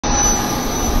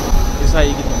This how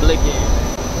you get the Blick in.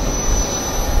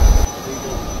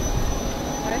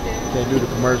 Can't do the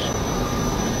commercial.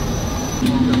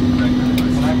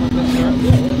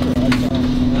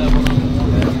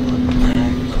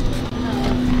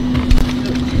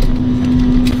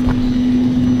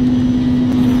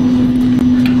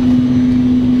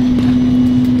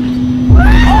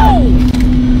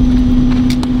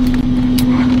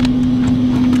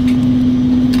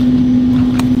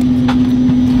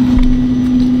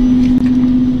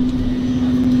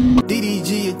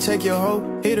 Take your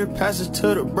hoe, hit her, pass it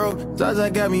to the bro.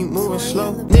 Zaza got me moving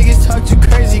slow. Niggas talk too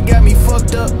crazy, got me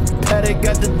fucked up. Paddock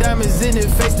got the diamonds in it,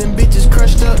 face them bitches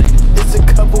crushed up. It's a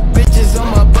couple bitches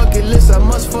on my bucket list, I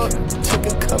must fuck. Took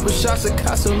a couple shots of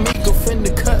Casamico,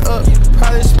 finna cut up.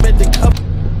 Probably spent a couple.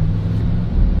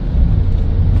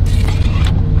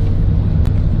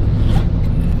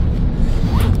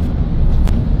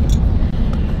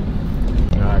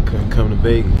 I couldn't come to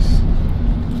Vegas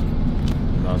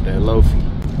without that loafy.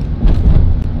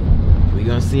 We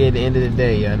gonna see at the end of the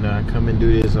day. Y'all know I come and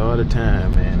do this all the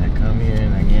time, man. I come here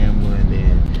and I gamble, and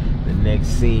then the next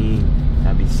scene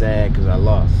I be sad because I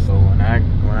lost. So when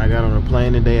I got on the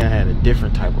plane today, I had a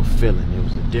different type of feeling. It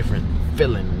was a different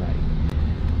feeling, like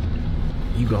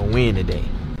you gonna win today.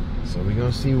 So we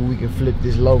gonna see what we can flip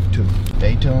this loaf to.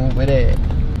 Stay tuned with that.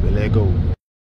 But let go.